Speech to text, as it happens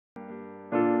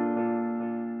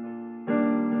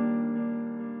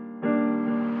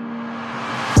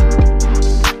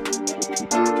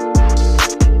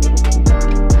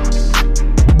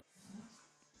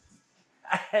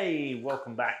Hey,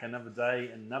 welcome back. Another day,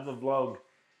 another vlog.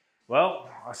 Well,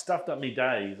 I stuffed up my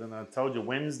days, and I told you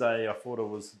Wednesday. I thought it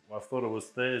was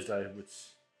Thursday, which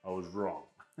I was wrong.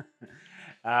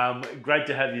 Great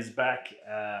to have you back.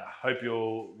 Hope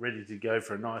you're ready to go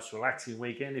for a nice, relaxing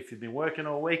weekend. If you've been working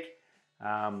all week,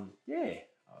 yeah,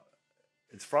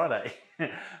 it's Friday.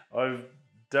 I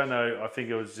don't know. I think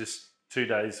it was just 2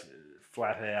 days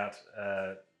flat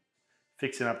out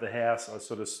fixing up the house. I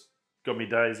sort of got my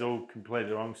days all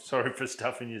completely wrong. Sorry for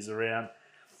stuffing yous around.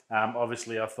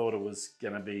 Obviously, I thought it was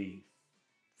going to be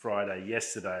Friday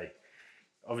yesterday.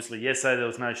 Obviously, yesterday there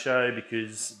was no show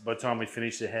because by the time we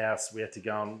finished the house, we had to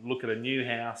go and look at a new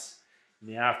house in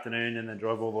the afternoon and then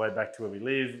drive all the way back to where we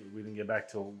live. We didn't get back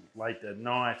till late at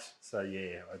night. So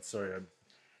yeah, I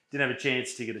didn't have a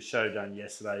chance to get a show done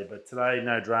yesterday. But today,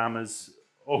 no dramas,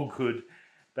 all good.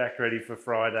 Back ready for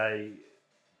Friday.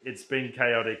 It's been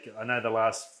chaotic. I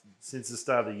know since the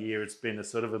start of the year, it's been a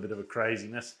bit of a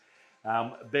craziness.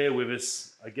 Bear with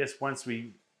us. I guess once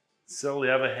we sell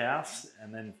the other house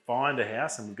and then find a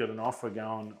house, and we've got an offer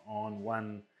going on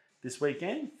one this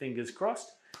weekend, fingers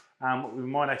crossed, we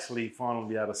might actually finally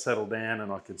be able to settle down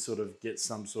and I can sort of get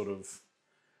some sort of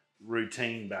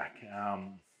routine back.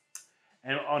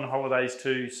 And on holidays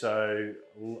too, so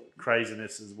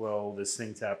craziness as well. There's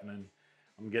things happening.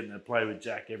 I'm getting to play with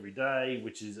Jack every day,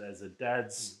 which is, as a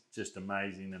dad's, just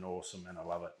amazing and awesome, and I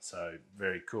love it. So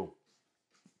very cool.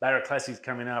 Barra Classic's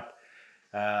coming up.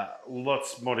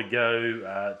 Lots more to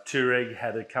go. Touareg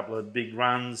had a couple of big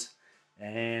runs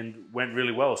and went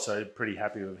really well. So pretty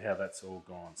happy with how that's all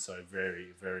gone. So very,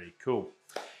 very cool.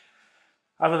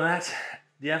 Other than that,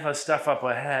 the other stuff up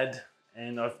I had,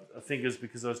 and I think it's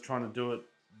because I was trying to do it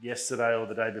yesterday or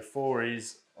the day before,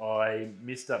 is I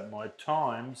missed up my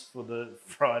times for the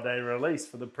Friday release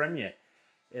for the premiere.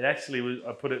 It actually was,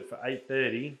 I put it for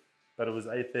 8:30, but it was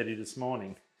 8:30 this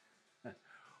morning.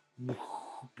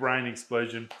 Brain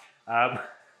explosion.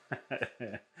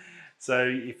 So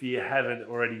if you haven't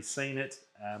already seen it,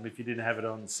 if you didn't have it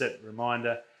on set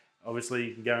reminder, obviously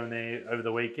you can go in there over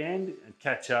the weekend and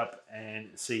catch up and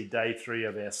see day 3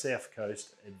 of our South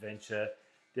Coast adventure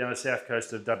down the south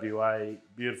coast of WA.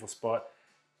 Beautiful spot.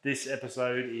 This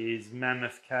episode is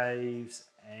Mammoth Caves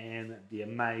and the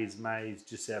Amaze Maze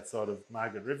just outside of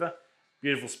Margaret River.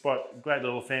 Beautiful spot, great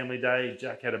little family day.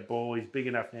 Jack had a ball. He's big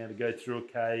enough now to go through a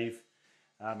cave.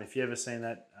 If you ever seen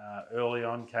that early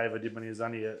on cave I did when he was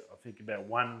only, I think, about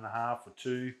 1.5 or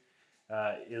 2,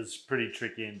 it was pretty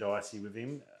tricky and dicey with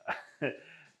him.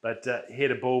 But he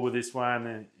had a ball with this one,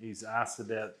 and he's asked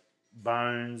about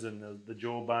bones and the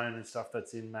jawbone and stuff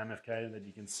that's in Mammoth Cave that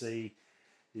you can see.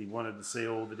 He wanted to see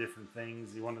all the different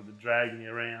things. He wanted to drag me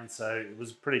around, so it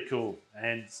was pretty cool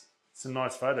and some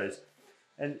nice photos.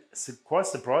 And so quite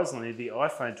surprisingly, the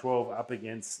iPhone 12 up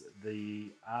against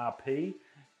the RP.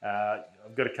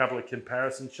 I've got a couple of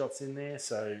comparison shots in there.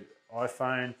 So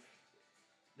iPhone,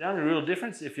 the only real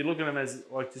difference, if you look at them as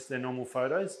like just their normal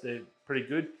photos, they're pretty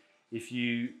good. If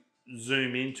you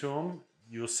zoom into them,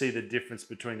 you'll see the difference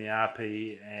between the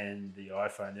RP and the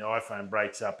iPhone. The iPhone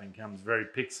breaks up and comes very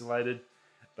pixelated,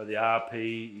 but the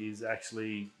RP is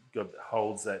actually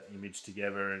holds that image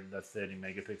together, and the 30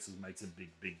 megapixels makes a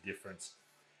big difference.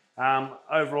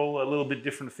 Overall, a little bit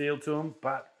different feel to them,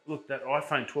 but look, that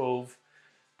iPhone 12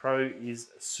 Pro is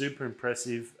super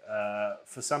impressive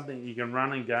for something you can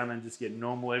run and gun and just get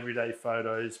normal everyday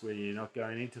photos where you're not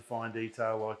going into fine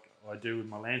detail like I do with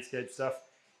my landscape stuff.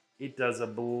 It does a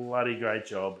bloody great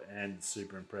job, and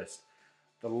super impressed.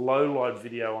 The low light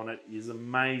video on it is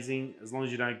amazing, as long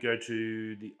as you don't go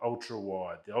to the ultra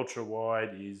wide. The ultra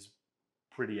wide is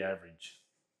pretty average.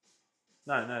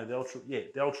 The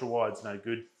ultra wide's no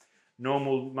good.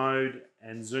 Normal mode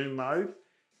and zoom mode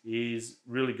is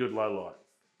really good low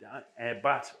light.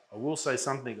 But I will say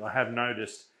something I have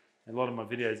noticed in a lot of my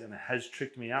videos, and it has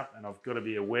tricked me up, and I've got to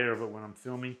be aware of it when I'm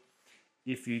filming.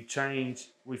 If you're in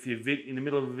the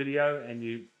middle of a video and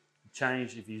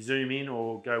if you zoom in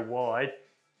or go wide,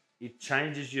 it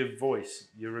changes your voice,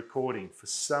 your recording. For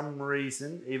some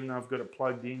reason, even though I've got it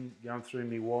plugged in, going through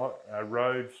my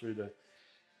Rode through the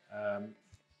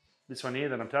this one here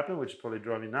that I'm tapping, which is probably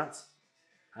driving nuts,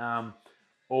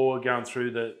 or going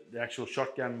through the actual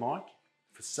shotgun mic.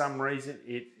 For some reason,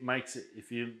 it makes it,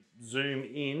 if you zoom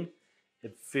in,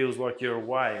 it feels like you're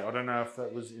away. I don't know if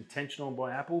that was intentional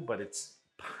by Apple, but it's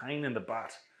pain in the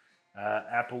butt.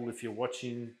 Apple, if you're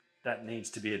watching, that needs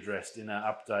to be addressed in an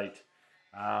update.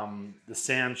 The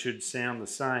sound should sound the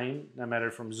same, no matter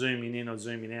if I'm zooming in or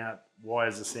zooming out. Why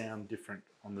is the sound different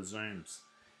on the zooms?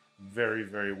 Very,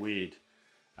 very weird.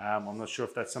 I'm not sure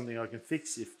if that's something I can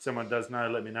fix. If someone does know,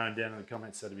 let me know down in the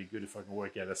comments. That'd be good if I can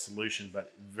work out a solution,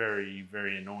 but very,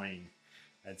 very annoying.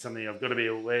 And something I've got to be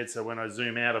aware, so when I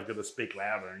zoom out, I've got to speak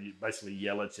louder and you basically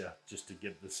yell at you just to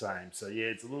get the same. So yeah,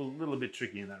 it's a little bit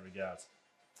tricky in that regards.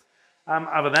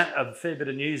 Other than that, a fair bit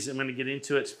of news. I'm going to get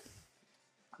into it.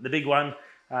 The big one,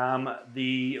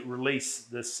 the release,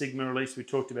 the Sigma release we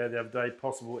talked about the other day,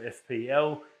 possible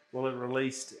FPL. Well, it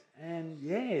released, and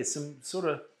yeah, some sort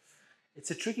of,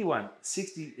 it's a tricky one.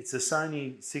 It's a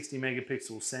Sony 60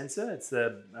 megapixel sensor. It's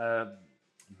the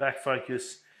back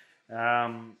focus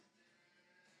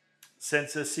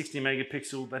sensor, 60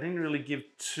 megapixel. They didn't really give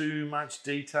too much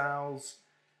details,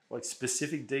 like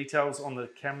specific details on the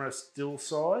camera still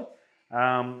side.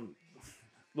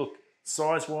 Look,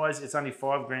 size-wise, it's only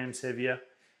 5 grams heavier.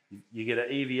 You get an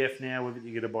EVF now with it.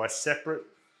 You got to buy separate.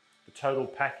 The total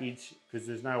package, because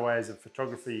there's no way as a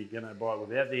photographer you're going to buy it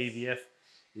without the EVF,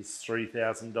 is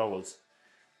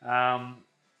 $3,000.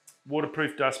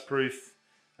 Waterproof, dustproof.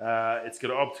 It's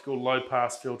got an optical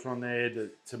low-pass filter on there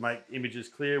to make images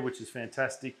clear, which is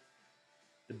fantastic.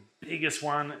 The biggest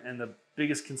one and the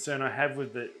biggest concern I have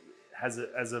with it as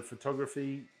a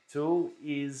photography tool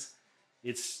is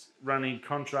it's running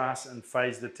contrast and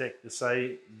phase detect,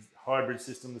 the hybrid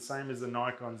system, the same as the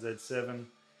Nikon Z7,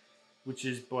 which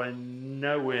is by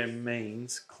nowhere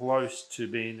means close to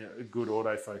being a good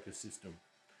autofocus system.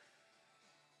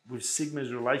 With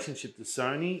Sigma's relationship to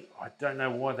Sony, I don't know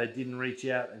why they didn't reach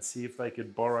out and see if they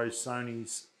could borrow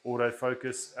Sony's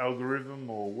autofocus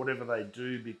algorithm or whatever they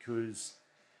do, because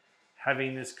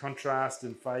having this contrast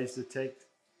and phase detect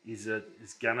is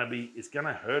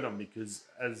gonna hurt them, because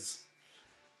as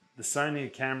the Sony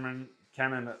and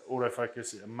Canon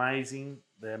autofocus are amazing.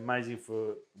 They're amazing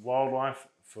for wildlife,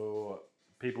 for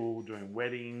people doing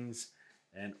weddings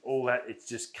and all that. It's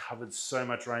just covered so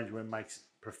much range where it makes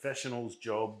professionals'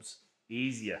 jobs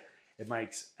easier. It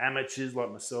makes amateurs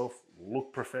like myself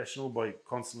look professional by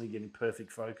constantly getting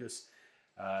perfect focus.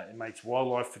 It makes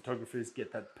wildlife photographers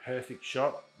get that perfect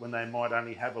shot when they might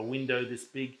only have a window this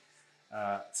big.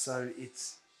 So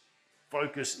it's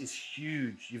focus is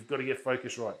huge. You've got to get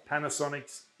focus right.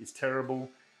 Panasonic's is terrible.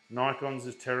 Nikon's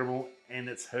is terrible, and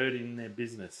it's hurting their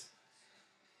business.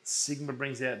 Sigma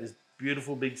brings out this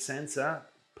beautiful big sensor,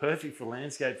 perfect for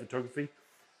landscape photography.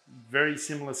 Very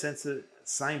similar sensor,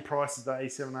 same price as the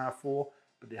A7R4,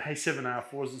 but the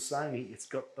A7R4 is the Sony. It's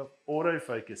got the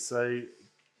autofocus, so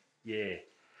yeah.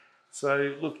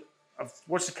 So look, I've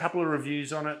watched a couple of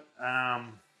reviews on it.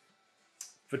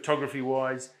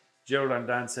 Photography-wise, Gerald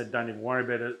Undone said don't even worry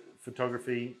about it.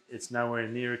 Photography, it's nowhere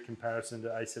near a comparison to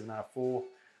A7R4.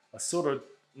 I sort of,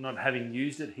 not having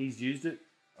used it, he's used it.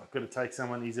 I've got to take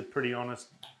someone, he's a pretty honest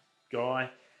guy.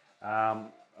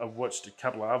 I've watched a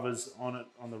couple of others on it,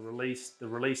 on the release. The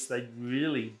release, they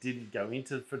really didn't go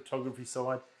into the photography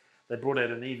side. They brought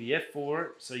out an EVF for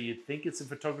it, so you'd think it's a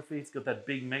photography. It's got that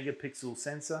big megapixel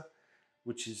sensor,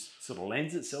 which is sort of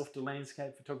lends itself to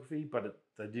landscape photography, but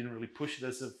they didn't really push it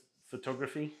as a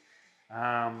photography.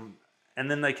 And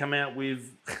then they come out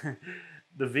with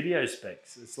the video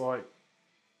specs. It's like,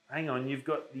 hang on, you've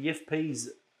got the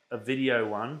FP's a video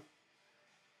one.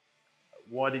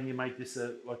 Why didn't you make this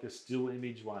like a still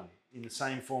image one in the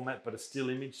same format, but a still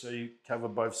image so you cover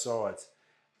both sides?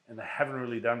 And they haven't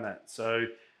really done that. So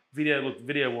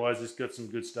video-wise, it's got some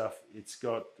good stuff. It's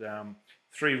got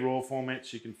 3 RAW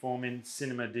formats you can form in: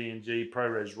 Cinema, DNG,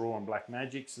 ProRes RAW, and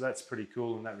Blackmagic. So that's pretty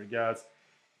cool in that regards.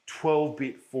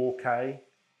 12-bit 4K,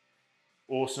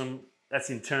 awesome. That's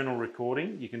internal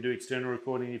recording. You can do external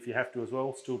recording if you have to as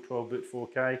well, still 12-bit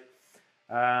 4K.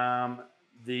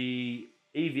 The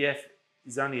EVF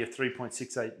is only a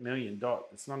 3.68 million dot.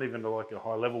 It's not even like a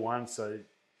high level one. So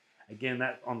again,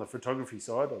 that on the photography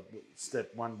side, I'll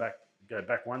go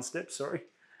back one step, sorry.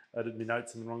 I did my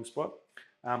notes in the wrong spot.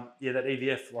 Yeah, that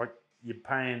EVF, like you're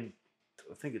paying,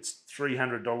 I think it's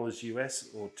 $300 US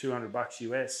or $200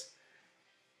 US.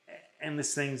 And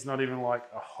this thing's not even like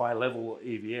a high level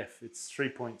EVF. It's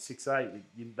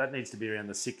 3.68. That needs to be around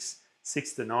the 6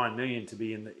 to 9 million to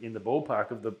be in the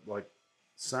ballpark of the like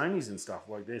Sony's and stuff.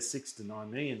 Like they're 6 to 9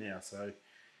 million now. So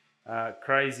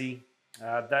crazy.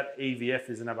 That EVF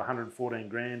is another 114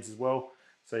 grams as well.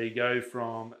 So you go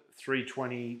from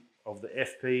 320 of the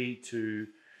FP to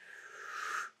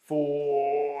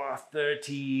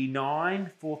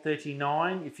 439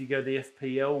 if you go the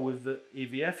FPL with the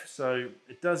EVF. So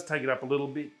it does take it up a little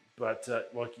bit, but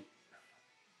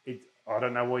I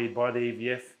don't know why you buy the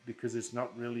EVF, because it's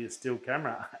not really a still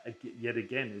camera. Yet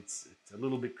again, it's a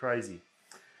little bit crazy.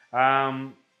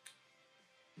 Yes,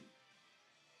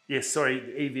 sorry,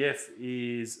 the EVF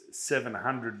is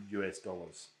 $700 US.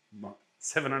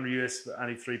 700 US for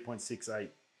only 3.68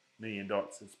 million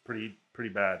dots. It's pretty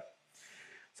bad.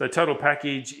 So total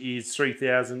package is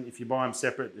 3,000. If you buy them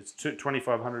separate, it's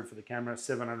 2,500 for the camera,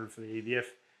 700 for the EVF.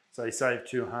 So you save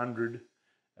 200.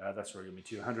 That's where you're going to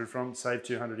be 200 from. Save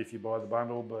 200 if you buy the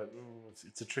bundle, but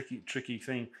it's a tricky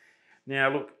thing.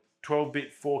 Now look,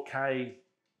 12-bit 4K.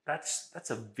 That's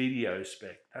a video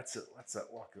spec. That's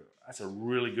a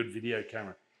really good video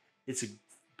camera. It's a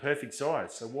perfect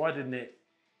size. So why didn't it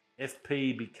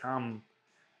FP become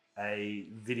a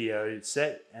video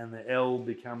set and the L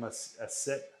become a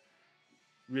set?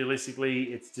 Realistically,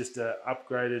 it's just an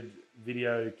upgraded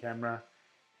video camera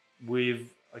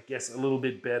with, I guess, a little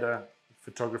bit better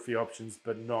photography options,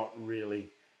 but not really.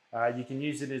 You can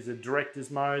use it as a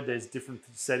director's mode. There's different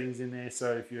settings in there.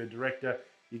 So if you're a director,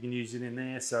 you can use it in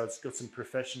there. So it's got some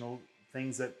professional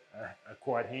things that are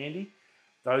quite handy.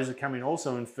 Those are coming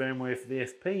also in firmware for the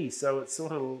FP. So it's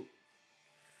sort of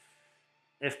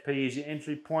FP is your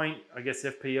entry point. I guess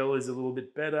FPL is a little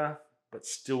bit better, but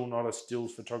still not a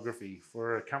stills photography.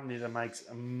 For a company that makes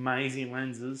amazing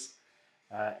lenses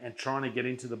and trying to get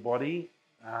into the body,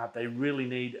 they really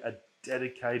need a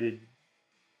dedicated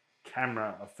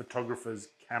camera, a photographer's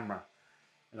camera.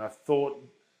 And I thought,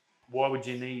 why would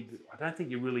you need, I don't think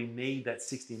you really need that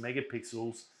 60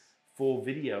 megapixels for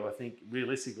video. I think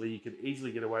realistically you could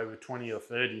easily get away with 20 or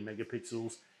 30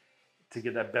 megapixels to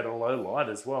get that better low light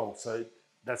as well. So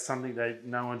that's something that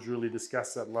no one's really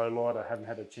discussed, that low light. I haven't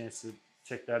had a chance to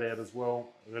check that out as well.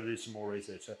 I've got to do some more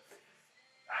research. So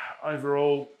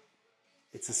overall,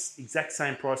 it's the exact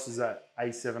same price as that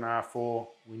A7R4.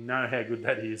 We know how good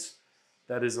that is.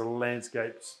 That is a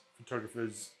landscape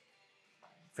photographer's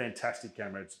fantastic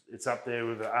camera. It's up there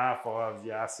with the R5, the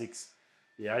R6,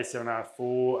 the A7R4,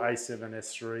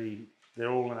 A7S3.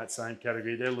 They're all in that same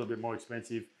category. They're a little bit more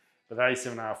expensive. But the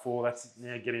A7R4, that's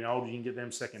now getting older. You can get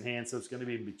them secondhand, so it's going to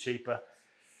be a bit cheaper.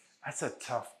 That's a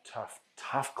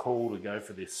tough call to go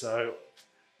for this. So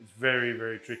it's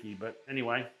very tricky. But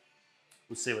anyway,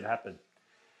 we'll see what happens.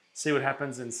 See what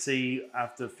happens and see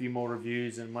after a few more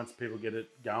reviews and once people get it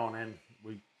going and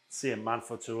we see a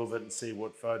month or two of it and see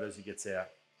what photos he gets out.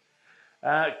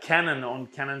 Canon on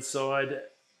Canon side,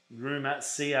 rumor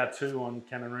CR2 on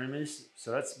Canon rumors.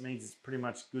 So that means it's pretty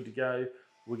much good to go.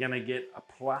 We're going to get a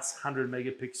plus 100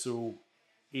 megapixel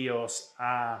EOS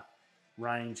R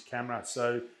range camera.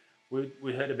 So we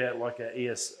heard about like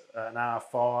an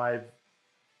R5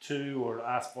 II or an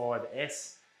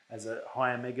R5S as a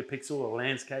higher megapixel, a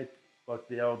landscape like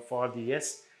the old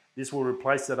 5DS. This will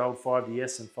replace that old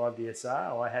 5DS and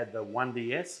 5DSR. I had the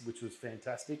 1DS, which was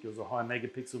fantastic. It was a high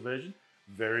megapixel version.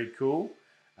 Very cool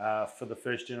for the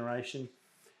first generation.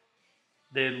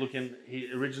 They're looking,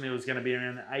 originally it was going to be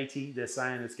around 80. They're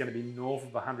saying it's going to be north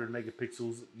of 100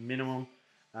 megapixels minimum.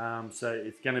 So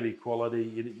it's going to be quality.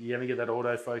 You're going to get that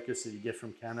autofocus that you get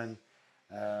from Canon.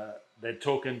 They're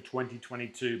talking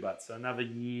 2022, but so another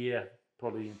year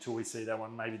probably until we see that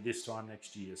one, maybe this time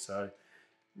next year. So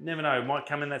never know, it might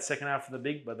come in that second half of the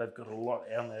big, but they've got a lot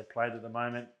on their plate at the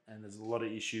moment and there's a lot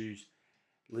of issues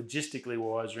logistically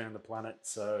wise around the planet.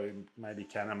 So maybe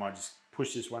Canon might just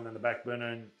push this one in the back burner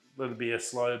and let it be a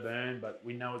slow burn, but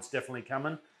we know it's definitely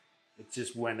coming. It's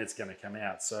just when it's going to come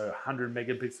out. So 100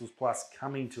 megapixels plus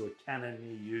coming to a Canon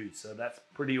near you. So that's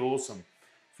pretty awesome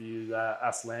for you,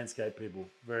 us landscape people.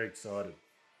 Very excited.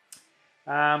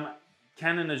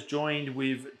 Canon has joined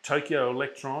with Tokyo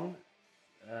Electron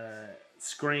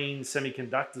Screen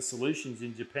Semiconductor Solutions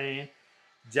in Japan.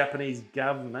 Japanese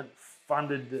government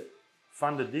funded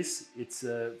this. It's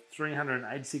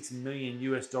 386 million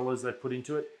US dollars they put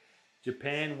into it.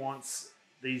 Japan wants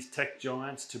these tech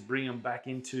giants to bring them back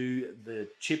into the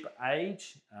chip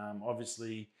age.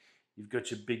 Obviously, you've got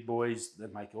your big boys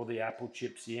that make all the Apple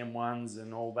chips, the M1s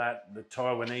and all that. The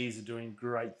Taiwanese are doing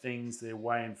great things. They're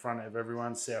way in front of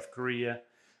everyone. South Korea,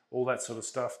 all that sort of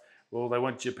stuff. Well, they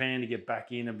want Japan to get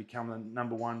back in and become the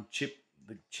number one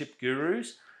the chip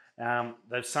gurus.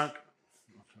 They've sunk,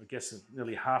 I guess,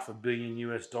 nearly $500 million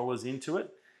US dollars into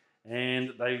it.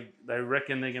 And they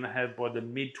reckon they're going to have by the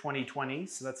mid-2020s,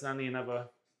 so that's only another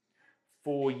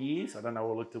 4 years. I don't know,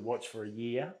 I'll look to watch for a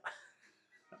year.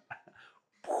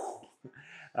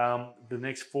 The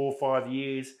next 4 or 5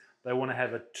 years, they want to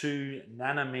have a 2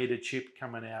 nanometer chip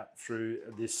coming out through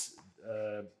this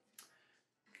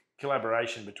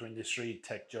collaboration between these three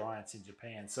tech giants in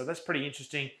Japan. So that's pretty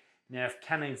interesting. Now, if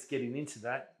Canon's getting into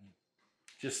that,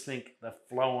 just think the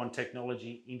flow-on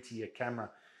technology into your camera.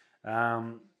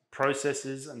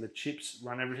 Processors and the chips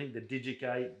run everything, the Digic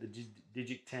 8, the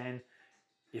Digic 10.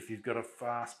 If you've got a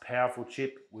fast, powerful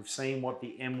chip, we've seen what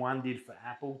the M1 did for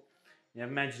Apple. You know,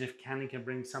 imagine if Canon can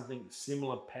bring something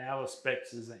similar power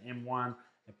specs as the M1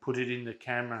 and put it in the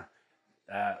camera,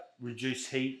 reduce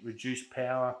heat, reduce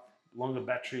power, longer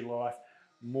battery life,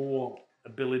 more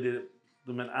ability to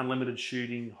unlimited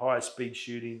shooting, higher speed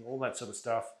shooting, all that sort of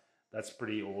stuff. That's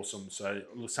pretty awesome. So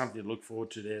something to look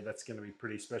forward to there. That's going to be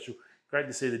pretty special. Great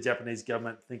to see the Japanese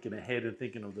government thinking ahead and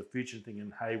thinking of the future,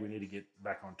 thinking, hey, we need to get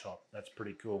back on top. That's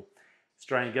pretty cool.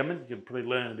 Australian government, you can probably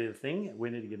learn a bit of thing. We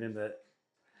need to get in the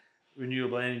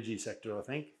renewable energy sector, I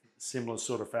think. Similar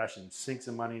sort of fashion. Sink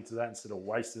some money into that instead of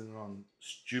wasting it on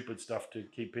stupid stuff to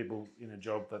keep people in a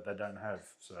job that they don't have.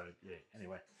 So, yeah,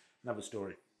 anyway, another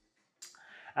story.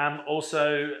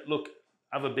 Also, look,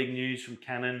 other big news from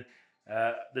Canon.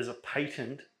 There's a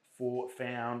patent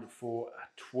found for a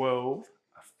 12,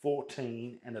 a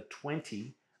 14, and a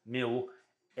 20 mil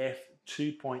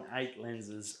f2.8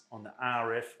 lenses on the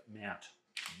RF mount.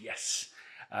 Yes,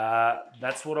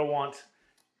 that's what I want.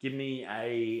 Give me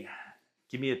a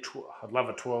I'd love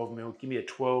a 12 mil. Give me a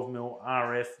 12 mil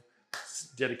RF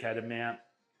dedicated mount.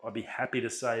 I'd be happy to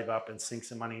save up and sink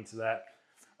some money into that.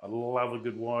 I love a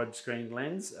good widescreen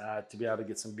lens to be able to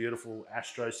get some beautiful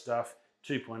astro stuff.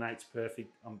 2.8 is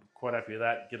perfect. I'm quite happy with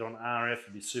that. Get on RF,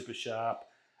 it'd be super sharp.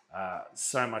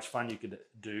 So much fun you could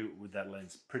do with that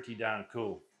lens. Pretty darn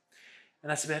cool. And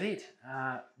that's about it.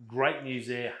 Great news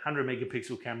there. 100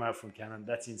 megapixel camera from Canon.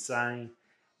 That's insane.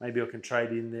 Maybe I can trade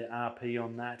in the RP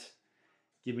on that.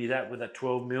 Give me that with that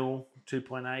 12 mil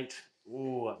 2.8.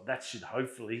 Oh, that should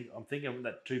hopefully, I'm thinking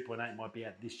that 2.8 might be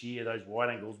out this year. Those wide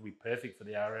angles will be perfect for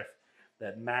the RF.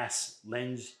 That mass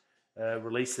lens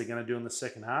release they're going to do in the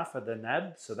second half of the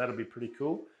NAB. So that'll be pretty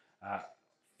cool.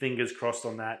 Fingers crossed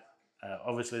on that.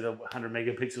 Obviously, the 100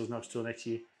 megapixels not till next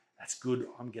year. That's good.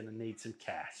 I'm going to need some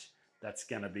cash. That's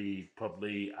going to be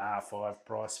probably R5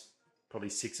 price, probably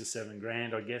 6 or 7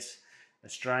 grand, I guess,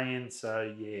 Australian.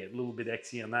 So yeah, a little bit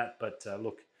exy on that. But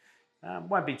look,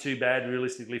 won't be too bad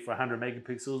realistically for 100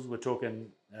 megapixels. We're talking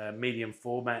medium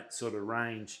format sort of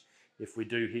range if we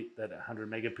do hit that 100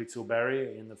 megapixel barrier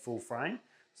in the full frame.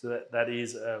 So that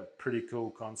is a pretty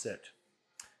cool concept.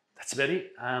 That's about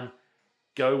it.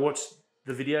 Go watch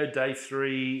the video, day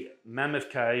 3, Mammoth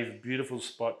Cave, beautiful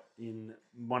spot in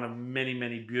one of many,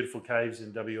 many beautiful caves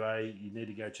in WA. You need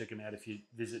to go check them out if you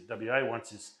visit WA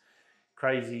once this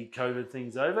crazy COVID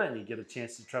thing's over and you get a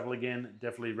chance to travel again.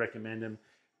 Definitely recommend them.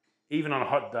 Even on a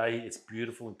hot day, it's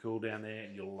beautiful and cool down there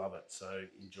and you'll love it. So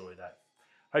enjoy that.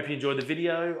 Hope you enjoyed the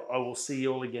video. I will see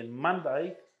you all again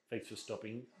Monday. Thanks for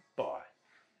stopping by.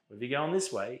 If you're going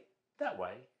this way, that way,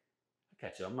 I'll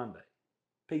catch you on Monday.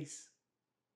 Peace.